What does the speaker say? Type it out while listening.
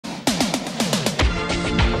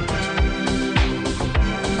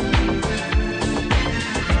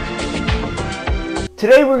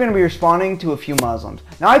Today we're going to be responding to a few Muslims.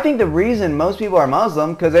 Now I think the reason most people are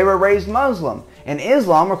Muslim because they were raised Muslim. And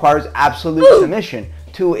Islam requires absolute submission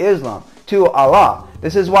to Islam, to Allah.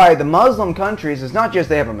 This is why the Muslim countries, it's not just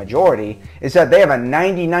they have a majority, it's that they have a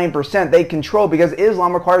 99% they control because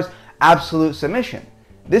Islam requires absolute submission.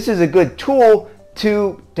 This is a good tool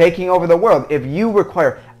to taking over the world. If you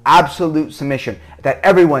require absolute submission, that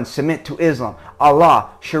everyone submit to Islam, Allah,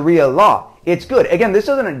 Sharia law, it's good. Again, this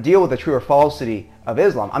doesn't deal with the true or falsity of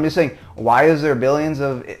Islam. I'm just saying, why is there billions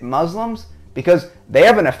of Muslims? Because they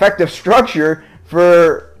have an effective structure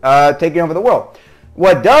for taking over the world.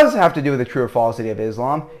 What does have to do with the true or falsity of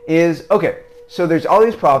Islam is, okay, so there's all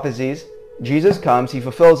these prophecies. Jesus comes, he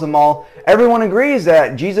fulfills them all. Everyone agrees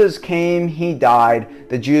that Jesus came, he died.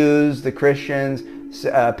 The Jews, the Christians,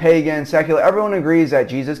 pagan, secular, everyone agrees that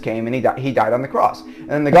Jesus came and he died on the cross. And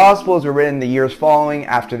then the Gospels were written the years following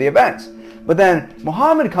after the events. But then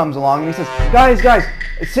Muhammad comes along and he says, guys,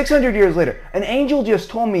 600 years later, an angel just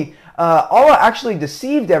told me Allah actually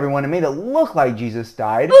deceived everyone and made it look like Jesus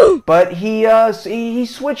died, but he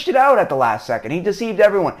switched it out at the last second. He deceived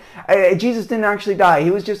everyone. Jesus didn't actually die. He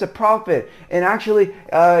was just a prophet. And actually,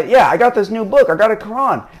 yeah, I got this new book. I got a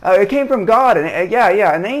Quran. It came from God, and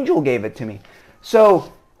an angel gave it to me.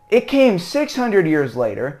 So it came 600 years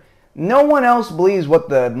later. No one else believes what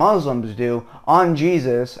the Muslims do on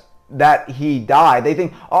Jesus, that he died. They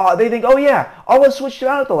think, oh yeah, Allah switched it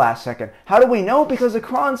out at the last second. How do we know? Because the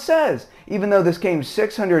Quran says, even though this came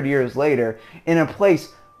 600 years later in a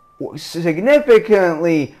place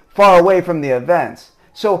significantly far away from the events.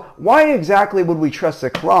 So why exactly would we trust the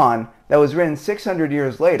Quran that was written 600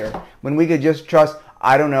 years later when we could just trust,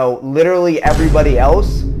 I don't know, literally everybody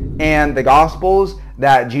else and the Gospels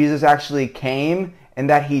that Jesus actually came and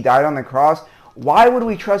that he died on the cross? Why would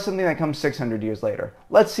we trust something that comes 600 years later?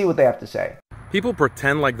 Let's see what they have to say. People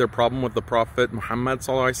pretend like their problem with the Prophet Muhammad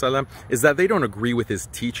ﷺ is that they don't agree with his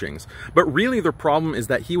teachings. But really their problem is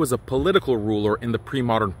that he was a political ruler in the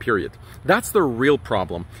pre-modern period. That's the real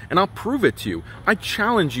problem. And I'll prove it to you. I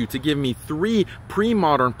challenge you to give me 3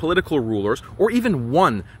 pre-modern political rulers, or even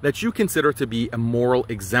one that you consider to be a moral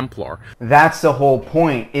exemplar. That's the whole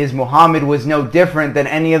point, is Muhammad was no different than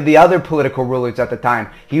any of the other political rulers at the time.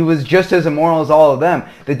 He was just as immoral as all of them.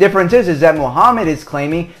 The difference is that Muhammad is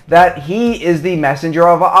claiming that he is the messenger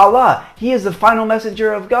of Allah. He is the final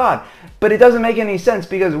messenger of God. But it doesn't make any sense,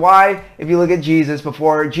 because why? If you look at Jesus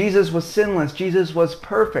before, Jesus was sinless. Jesus was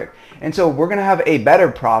perfect. And so we're going to have a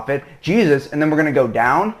better prophet, Jesus, and then we're going to go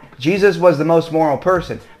down. Jesus was the most moral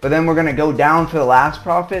person. But then we're going to go down for the last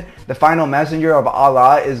prophet. The final messenger of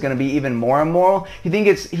Allah is going to be even more immoral. He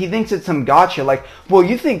thinks it's some gotcha, like, well,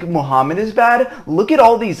 you think Muhammad is bad? Look at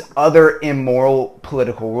all these other immoral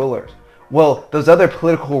political rulers. Well, those other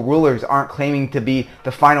political rulers aren't claiming to be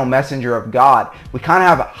the final messenger of God. We kind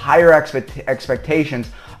of have higher expectations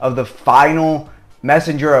of the final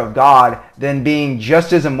messenger of God than being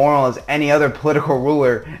just as immoral as any other political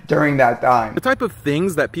ruler during that time. The type of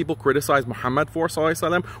things that people criticize Muhammad for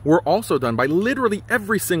ﷺ were also done by literally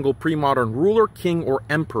every single pre-modern ruler, king, or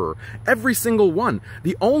emperor. Every single one.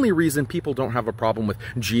 The only reason people don't have a problem with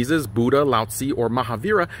Jesus, Buddha, Lao Tzu, or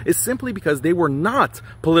Mahavira is simply because they were not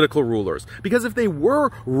political rulers. Because if they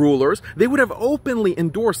were rulers, they would have openly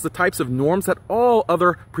endorsed the types of norms that all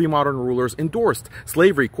other pre-modern rulers endorsed.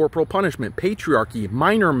 Slavery, corporal punishment, patriarchy,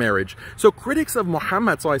 minor marriage. So critics of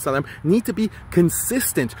Muhammad ﷺ need to be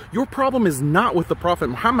consistent. Your problem is not with the Prophet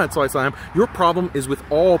Muhammad ﷺ. Your problem is with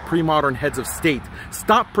all pre-modern heads of state.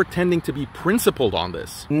 Stop pretending to be principled on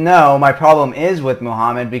this. No, my problem is with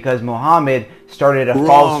Muhammad, because Muhammad started a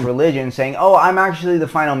false religion saying, oh, I'm actually the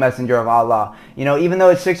final messenger of Allah. You know, even though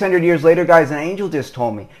it's 600 years later, guys, an angel just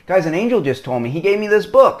told me. Guys, an angel just told me. He gave me this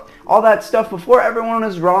book. All that stuff before, everyone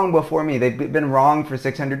was wrong before me. They've been wrong for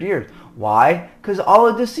 600 years. Why? Because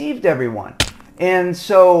Allah deceived everyone. And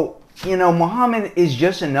so, you know, Muhammad is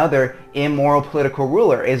just another immoral political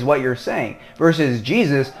ruler, is what you're saying. Versus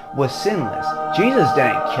Jesus was sinless. Jesus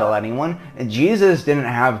didn't kill anyone. Jesus didn't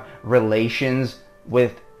have relations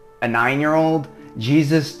with a 9-year-old.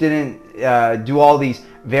 Jesus didn't do all these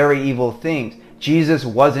very evil things. Jesus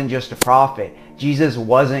wasn't just a prophet. Jesus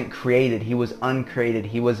wasn't created. He was uncreated.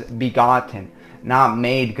 He was begotten, not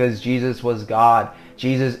made, because Jesus was God.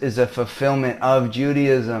 Jesus is a fulfillment of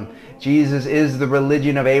Judaism. Jesus is the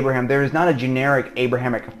religion of Abraham. There is not a generic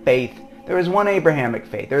Abrahamic faith. There is one Abrahamic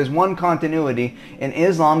faith. There is one continuity, and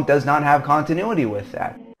Islam does not have continuity with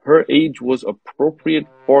that. Her age was appropriate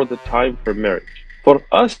for the time for marriage. For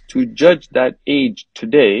us to judge that age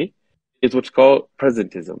today is what's called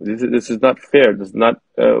presentism. This is not fair. This is not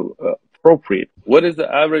appropriate. What is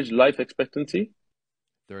the average life expectancy?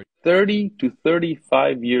 30 to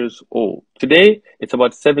 35 years old. Today, it's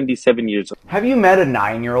about 77 years old. Have you met a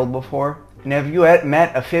 9-year-old before? And have you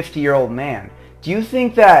met a 50-year-old man? Do you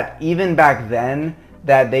think that even back then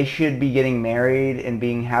that they should be getting married and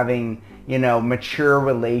having, mature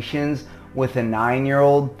relations with a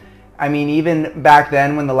 9-year-old? I mean, even back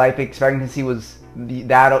then when the life expectancy was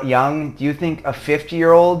that young, do you think a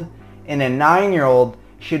 50-year-old and a 9-year-old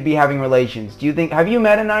should be having relations? Have you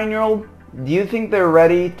met a 9-year-old? Do you think they're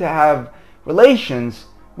ready to have relations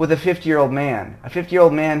with a 50-year-old man? A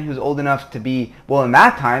 50-year-old man who's old enough to be, well, in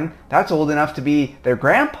that time, that's old enough to be their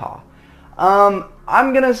grandpa.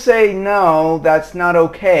 I'm going to say no, that's not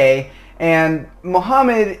okay. And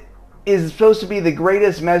Muhammad is supposed to be the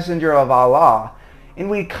greatest messenger of Allah. And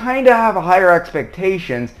we kind of have higher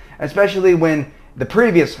expectations, especially when the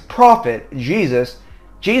previous prophet, Jesus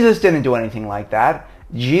didn't do anything like that.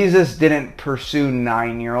 Jesus didn't pursue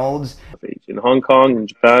 9-year-olds. In Hong Kong, in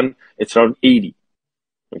Japan, it's around 80.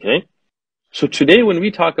 Okay? So today when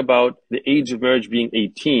we talk about the age of marriage being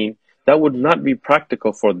 18, that would not be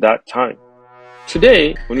practical for that time.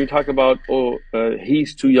 Today, when we talk about,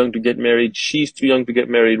 he's too young to get married, she's too young to get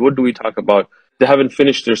married, what do we talk about? They haven't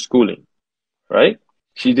finished their schooling, right?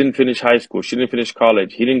 She didn't finish high school, she didn't finish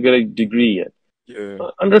college, he didn't get a degree yet. Yeah.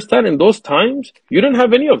 Understand, in those times, you didn't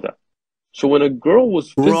have any of that. So when a girl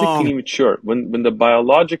was physically mature, when the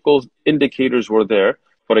biological indicators were there,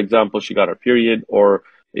 for example, she got her period or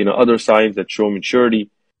other signs that show maturity,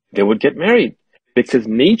 they would get married because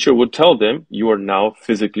nature would tell them you are now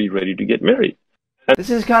physically ready to get married. This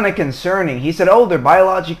is kind of concerning. He said, they're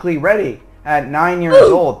biologically ready at 9 years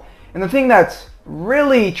old. And the thing that's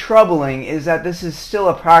really troubling is that this is still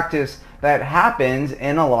a practice that happens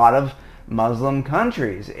in a lot of Muslim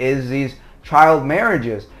countries, is these child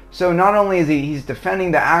marriages. So not only is he's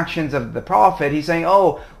defending the actions of the Prophet, he's saying,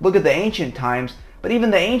 look at the ancient times. But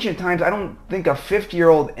even the ancient times, I don't think a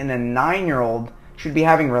 50-year-old and a 9-year-old should be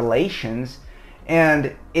having relations.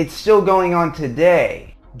 And it's still going on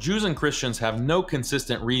today. Jews and Christians have no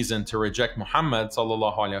consistent reason to reject Muhammad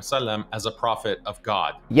ﷺ as a prophet of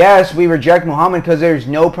God. Yes, we reject Muhammad because there's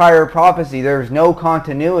no prior prophecy. There's no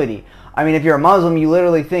continuity. I mean, if you're a Muslim, you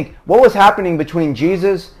literally think, what was happening between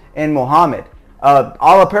Jesus and Muhammad?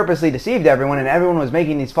 Allah purposely deceived everyone, and everyone was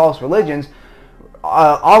making these false religions.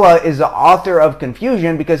 Allah is the author of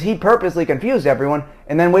confusion because he purposely confused everyone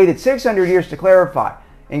and then waited 600 years to clarify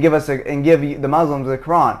and give the Muslims the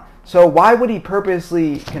Quran. So why would he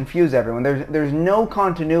purposely confuse everyone? There's no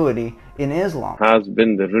continuity in Islam. Has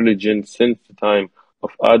been the religion since the time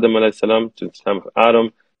of Adam alayhi salam, since the time of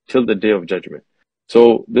Adam till the day of judgment.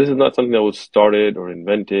 So this is not something that was started or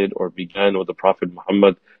invented or began with the Prophet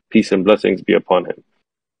Muhammad, peace and blessings be upon him.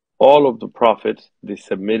 All of the prophets, they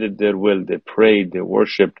submitted their will, they prayed, they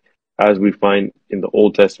worshipped, as we find in the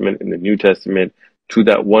Old Testament, in the New Testament, to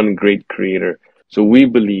that one great creator. So we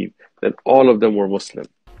believe that all of them were Muslim.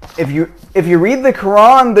 If you read the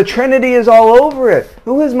Quran, the Trinity is all over it.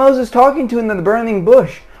 Who was Moses talking to in the burning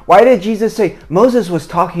bush? Why did Jesus say, Moses was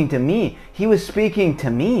talking to me? He was speaking to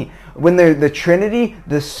me. When the Trinity,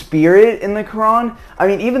 the Spirit in the Quran, I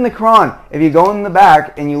mean, even the Quran, if you go in the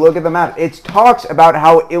back and you look at the map, it talks about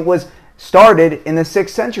how it was started in the 6th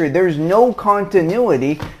century. There's no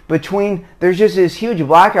continuity between, there's just this huge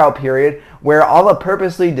blackout period where Allah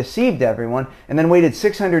purposely deceived everyone and then waited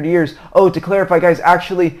 600 years. To clarify, guys,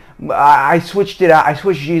 actually, I switched it out. I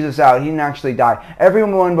switched Jesus out. He didn't actually die.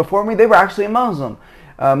 Everyone before me, they were actually a Muslim.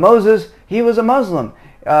 Moses, he was a Muslim.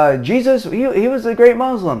 Jesus, he was a great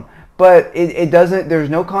Muslim. But it doesn't, there's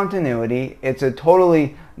no continuity. It's a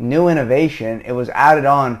totally new innovation. It was added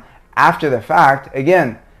on after the fact.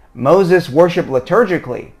 Again, Moses worshipped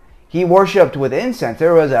liturgically. He worshipped with incense.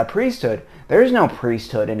 There was a priesthood. There's no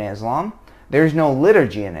priesthood in Islam. There's no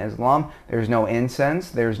liturgy in Islam. There's no incense.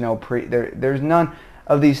 There's none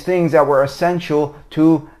of these things that were essential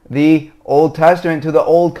to the Old Testament, to the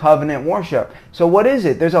Old Covenant worship. So what is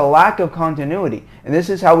it? There's a lack of continuity. And this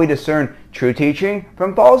is how we discern true teaching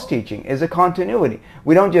from false teaching, is a continuity.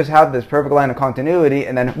 We don't just have this perfect line of continuity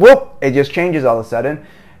and then whoop, it just changes all of a sudden.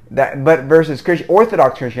 But versus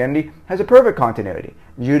Orthodox Christianity has a perfect continuity.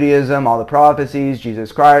 Judaism, all the prophecies,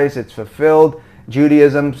 Jesus Christ, it's fulfilled.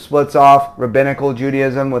 Judaism splits off, rabbinical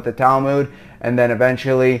Judaism with the Talmud, and then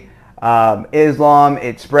eventually Islam,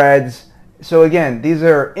 it spreads. So again, these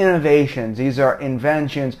are innovations, these are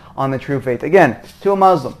inventions on the true faith. Again, to a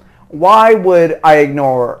Muslim, why would I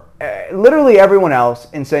ignore literally everyone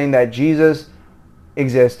else in saying that Jesus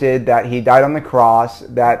existed, that he died on the cross,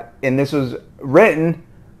 and this was written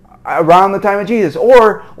around the time of Jesus?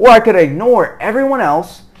 Or I could ignore everyone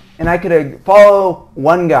else and I could follow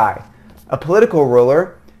one guy, a political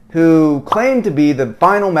ruler who claim to be the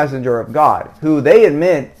final messenger of God, who they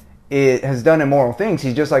admit has done immoral things.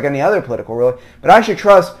 He's just like any other political ruler. But I should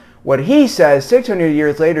trust what he says 600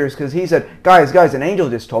 years later, is because he said, guys, an angel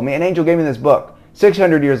just told me. An angel gave me this book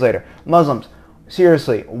 600 years later. Muslims,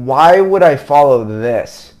 seriously, why would I follow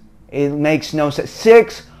this? It makes no sense.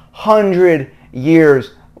 600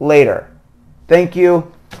 years later. Thank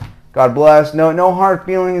you. God bless. No hard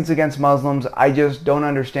feelings against Muslims. I just don't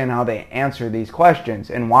understand how they answer these questions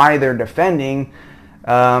and why they're defending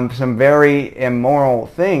some very immoral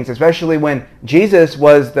things, especially when Jesus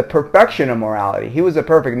was the perfection of morality. He was a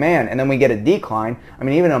perfect man, and then we get a decline. I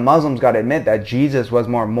mean, even a Muslim's got to admit that Jesus was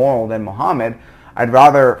more moral than Muhammad. I'd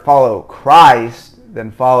rather follow Christ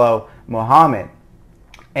than follow Muhammad.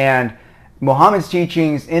 And Muhammad's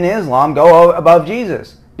teachings in Islam go above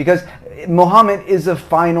Jesus, because Muhammad is the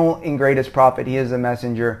final and greatest prophet. He is the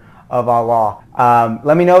messenger of Allah.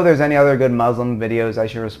 Let me know if there's any other good Muslim videos I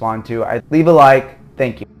should respond to. Leave a like.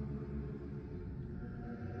 Thank you.